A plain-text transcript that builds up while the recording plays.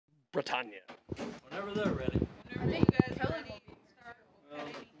Britannia. Whenever they're ready.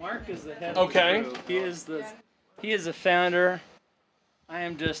 Mark is the head. Okay. Of the crew. He is the founder. I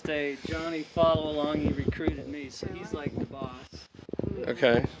am just a Johnny follow along. He recruited me, so he's like the boss.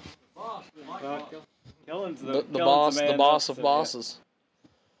 Okay. Kellen's The boss, man, the boss of so, bosses.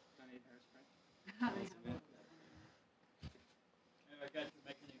 Yeah. I got you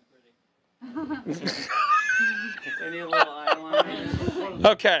making you pretty. I need a little eyeliner.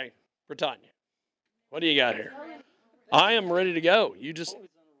 Okay, Britannia. What do you got here? I am ready to go. You just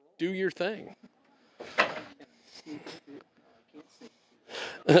do your thing.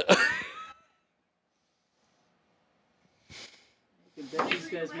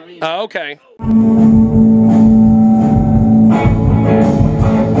 Okay.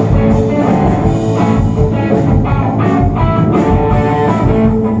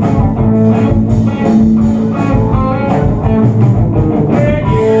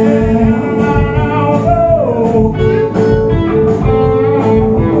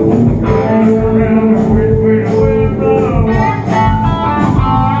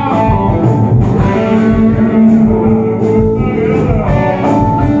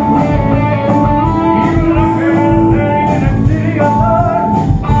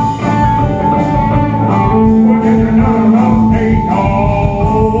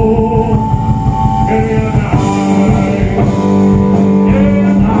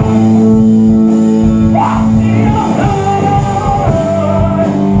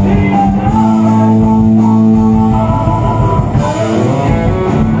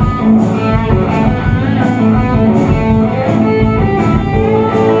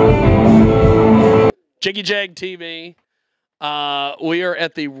 Jiggy Jag TV. We are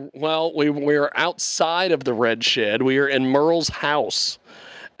at we are outside of the Red Shed. We are in Merle's house,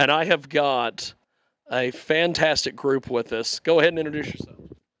 and I have got a fantastic group with us. Go ahead and introduce yourself.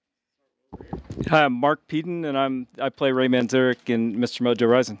 Hi, I'm Mark Peden, and I play Ray Manzarek in Mr. Mojo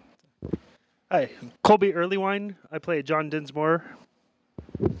Rising. Hi, Colby Earlywine. I play John Dinsmore.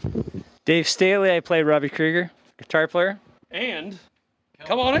 Dave Staley, I play Robbie Krieger, guitar player. And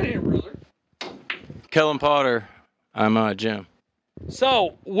come on in here, brother. Kellen Potter. I'm Jim.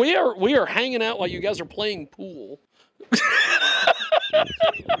 So we are hanging out while you guys are playing pool.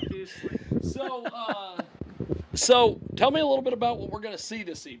 So tell me a little bit about what we're going to see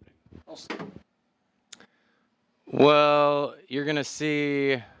this evening. Well, you're gonna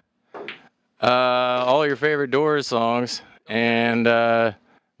see all your favorite Doors songs, and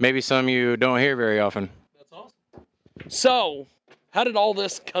maybe some you don't hear very often. That's awesome. So, how did all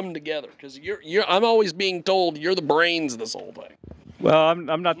this come together? Because I'm always being told you're the brains of this whole thing. Well,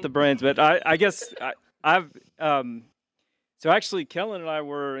 I'm not the brains, but I guess I've so actually Kellen and I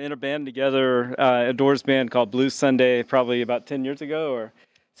were in a band together, a Doors band called Blue Sunday, probably about 10 years ago, or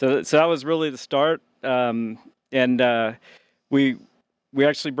so that was really the start. And we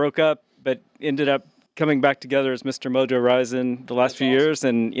actually broke up, but ended up coming back together as Mr. Mojo Rising the last few years,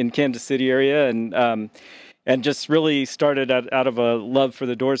 and in Kansas City area, and just really started out of a love for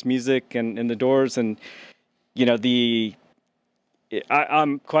the Doors music and the Doors, and you know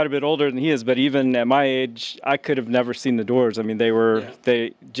I'm quite a bit older than he is, but even at my age, I could have never seen the Doors. I mean,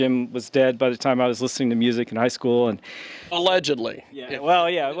 Jim was dead by the time I was listening to music in high school, and allegedly. Yeah. Well,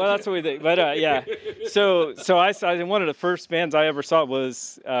 that's what we think. But yeah. So one of the first bands I ever saw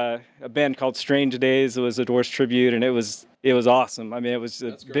was a band called Strange Days. It was a Doors tribute, and it was awesome. I mean, it was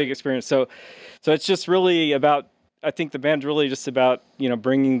a big experience. So it's just really about. I think the band's really just about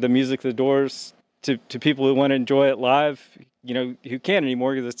bringing the music of the Doors to people who want to enjoy it live. Who can't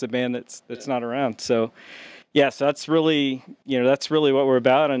anymore because it's a band that's not around. So, yeah, so that's really what we're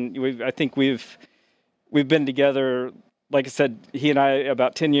about, and I think we've been together, like I said, he and I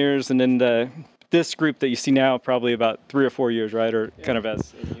about 10 years, and then this group that you see now probably about 3 or 4 years, right, or kind of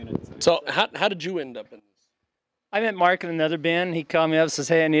as a unit. So how did you end up in this? I met Mark in another band. He called me up and says,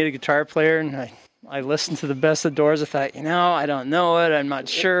 "Hey, I need a guitar player," and I listened to the Best of Doors. I thought, I don't know it. I'm not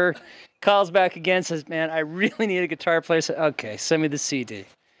sure. Calls back again, says, "Man, I really need a guitar player." I said, "Okay, send me the CD."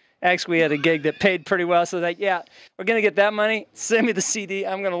 Actually, we had a gig that paid pretty well, so yeah, we're gonna get that money. Send me the CD.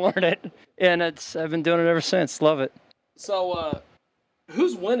 I'm gonna learn it, and I've been doing it ever since. Love it. So,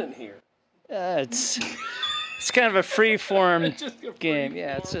 who's winning here? It's kind of a free-form game.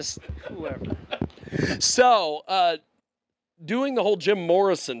 Yeah, it's just whoever. So, doing the whole Jim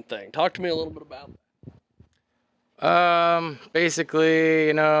Morrison thing. Talk to me a little bit about that.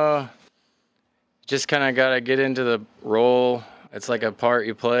 Basically, just kind of got to get into the role. It's like a part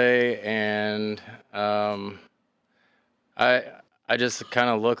you play, and I just kind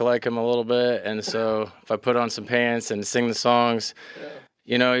of look like him a little bit, and so if I put on some pants and sing the songs,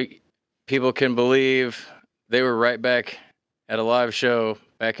 you know, people can believe they were right back at a live show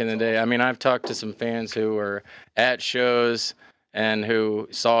back in the day. I mean, I've talked to some fans who were at shows and who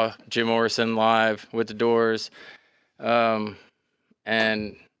saw Jim Morrison live with the Doors.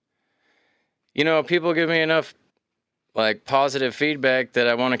 And, you know, people give me enough like positive feedback that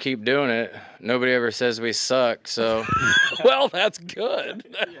I want to keep doing it. Nobody ever says we suck, so. Well, that's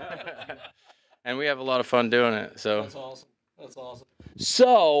good. And we have a lot of fun doing it, so. That's awesome. That's awesome.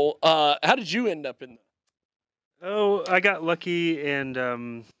 So, how did you end up in? Oh, I got lucky, and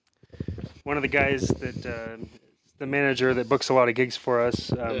one of the guys that the manager that books a lot of gigs for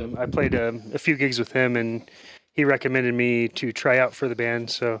us. I played a few gigs with him, and he recommended me to try out for the band.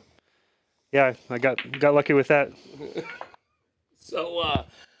 So, yeah, I got lucky with that. So,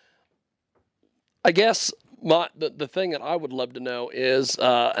 I guess the thing that I would love to know is,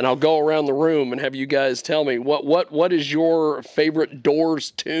 and I'll go around the room and have you guys tell me what is your favorite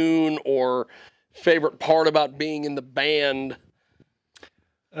Doors tune or favorite part about being in the band?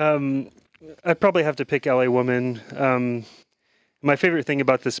 I'd probably have to pick LA Woman. My favorite thing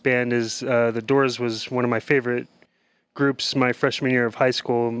about this band is the Doors was one of my favorite groups my freshman year of high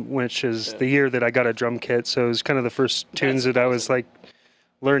school, which is the year that I got a drum kit. So it was kind of the first tunes that I was like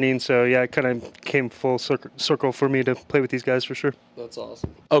learning. So yeah, it kind of came full circle for me to play with these guys for sure. That's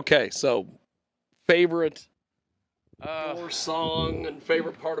awesome. Okay, so favorite Doors song and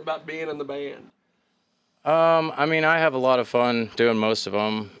favorite part about being in the band? I mean, I have a lot of fun doing most of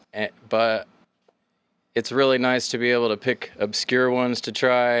them, but it's really nice to be able to pick obscure ones to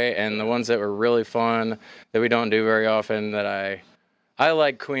try and the ones that were really fun that we don't do very often. That I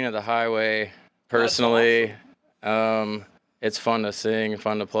like Queen of the Highway personally. Awesome. It's fun to sing,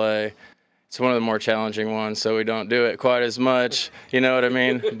 fun to play. It's one of the more challenging ones, so we don't do it quite as much. You know what I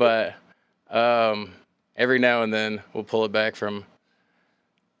mean? But every now and then we'll pull it back from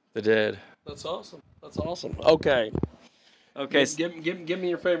the dead. That's awesome. That's awesome. Okay. Okay. Give me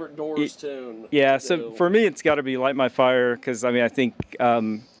your favorite Doors tune. Yeah, so for me, it's got to be Light My Fire, because, I mean, I think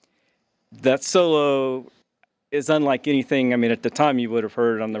that solo is unlike anything, I mean, at the time you would have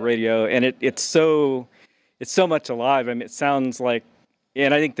heard on the radio, and it's so much alive. I mean, it sounds like,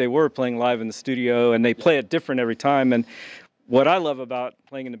 and I think they were playing live in the studio, and they play it different every time, and what I love about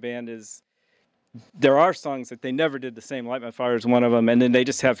playing in the band is there are songs that they never did the same. Light My Fire is one of them, and then they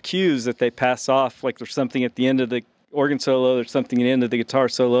just have cues that they pass off, like there's something at the end of the organ solo, there's something at the end of the guitar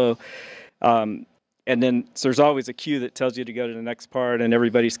solo, and then so there's always a cue that tells you to go to the next part, and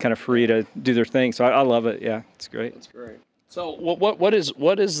everybody's kind of free to do their thing. So I love it. Yeah, it's great. That's great. So what is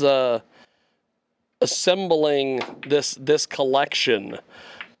assembling this collection?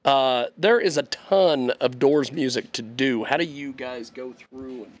 There is a ton of Doors music to do. How do you guys go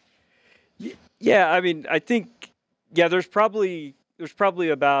through? Yeah, I mean, I think there's probably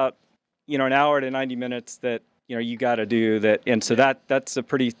about an hour to 90 minutes that you got to do that, and so that's a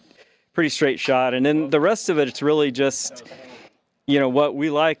pretty straight shot, and then the rest of it's really just what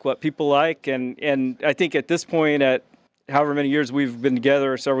we like, what people like, and I think at this point, at however many years we've been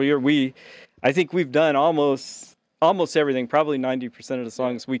together, several years, I think we've done almost everything. Probably 90% of the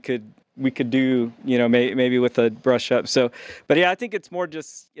songs we could do, maybe with a brush up. So, but yeah, I think it's more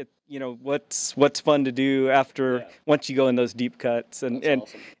just what's fun to do after once you go in those deep cuts, and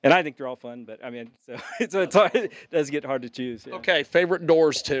awesome. And I think they're all fun. But I mean, so it's hard, it does get hard to choose. Yeah. Okay, favorite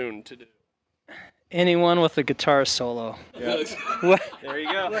Doors tune to do. Anyone with a guitar solo. Yeah. There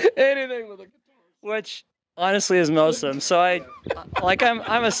you go. Anything with a guitar. Which honestly is most of them. So I'm a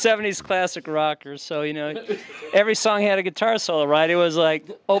 70s classic rocker. So every song had a guitar solo, right? It was like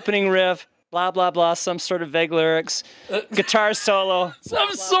opening riff, blah blah blah, some sort of vague lyrics, guitar solo,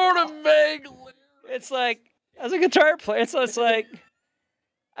 some sort of vague lyrics. It's like, as a guitar player, so it's like,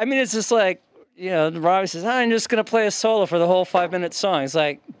 I mean, it's just like, Robbie says, I'm just gonna play a solo for the whole 5-minute song. It's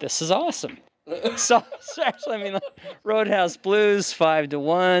like, this is awesome. So actually, I mean, like Roadhouse Blues, 5 to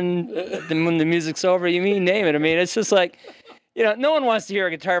 1. Then when the music's over, you name it. I mean, it's just like, no one wants to hear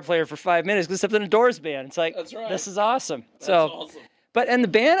a guitar player for 5 minutes except in a Doors band. It's like, that's right. This is awesome. That's awesome. But and the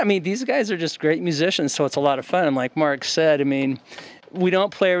band, I mean, these guys are just great musicians, so it's a lot of fun. And like Mark said, I mean, we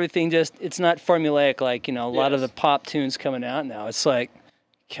don't play everything it's not formulaic like a lot of the pop tunes coming out now. It's like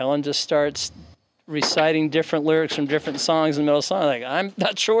Kellen just starts reciting different lyrics from different songs in the middle of the song. Like, I'm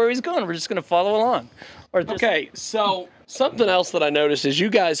not sure where he's going. We're just going to follow along. Okay, so something else that I noticed is you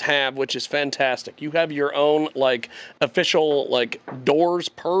guys have, which is fantastic, you have your own, like, official, like, Doors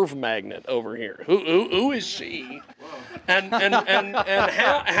perv magnet over here. Who is she? And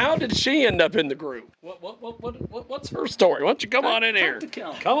how did she end up in the group? What's her story? Why don't you come on in here?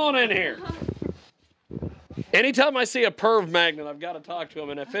 Come on in here. Anytime I see a perv magnet, I've got to talk to him,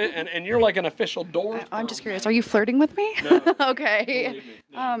 and you're like an official door. I'm just curious. Are you flirting with me? No. Okay.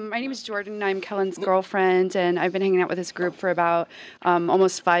 My name is Jordan. I'm Kellen's girlfriend, and I've been hanging out with this group for about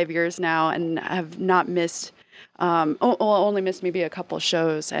almost 5 years now, and have not missed. Only missed maybe a couple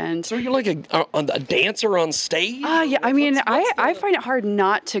shows, and So you're like a dancer on stage? yeah. I mean, I find it hard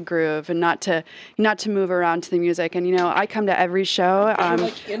not to groove and not to move around to the music. And I come to every show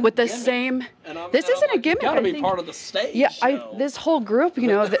with the same. This isn't a gimmick. Got to be I think. part of the stage. Yeah, show. this whole group,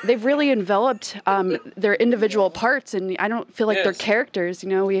 they've really enveloped their individual parts, and I don't feel like they're Yes. characters.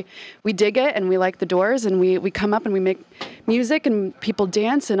 We dig it, and we like the Doors, and we come up and we make music, and people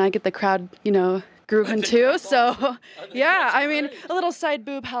dance, and I get the crowd, grooving too. So, yeah, I mean, a little side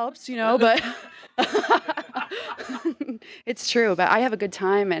boob helps, but it's true. But I have a good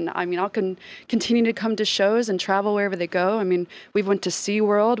time, and I mean, I'll continue to come to shows and travel wherever they go. I mean, we went to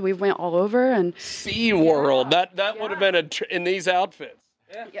SeaWorld, we went all over, and SeaWorld. That would have been in these outfits.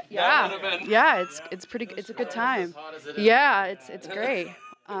 Yeah, it's pretty. It's a good time. Yeah, it's great.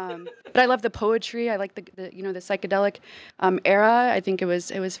 But I love the poetry. I like the psychedelic era. I think it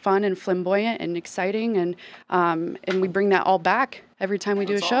was fun and flamboyant and exciting, and we bring that all back every time we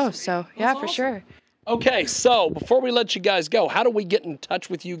do a show. So yeah, for sure. Okay, so before we let you guys go, how do we get in touch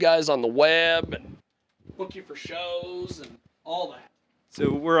with you guys on the web and book you for shows and all that?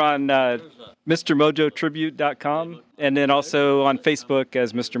 So we're on MrMojoTribute.com, and then also on Facebook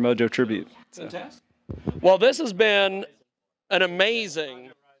as Mr. Mojo Tribute. So. Fantastic. Well, this has been an amazing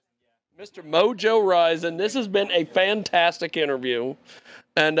Mr. Mojo Risin. This has been a fantastic interview,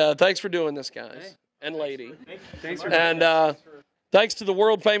 and thanks for doing this, guys and lady. Thanks for Thanks to the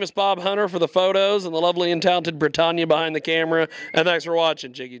world famous Bob Hunter for the photos and the lovely and talented Britannia behind the camera, and thanks for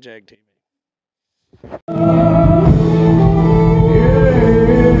watching Jiggy Jag TV.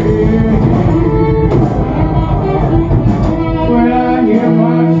 When I hear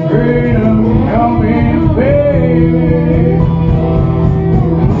my freedom coming, baby,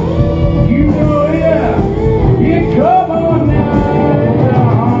 you know you come on now.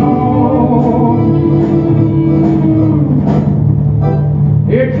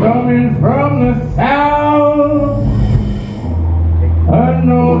 You're coming from the south, a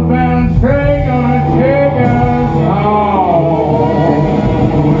northbound train gonna take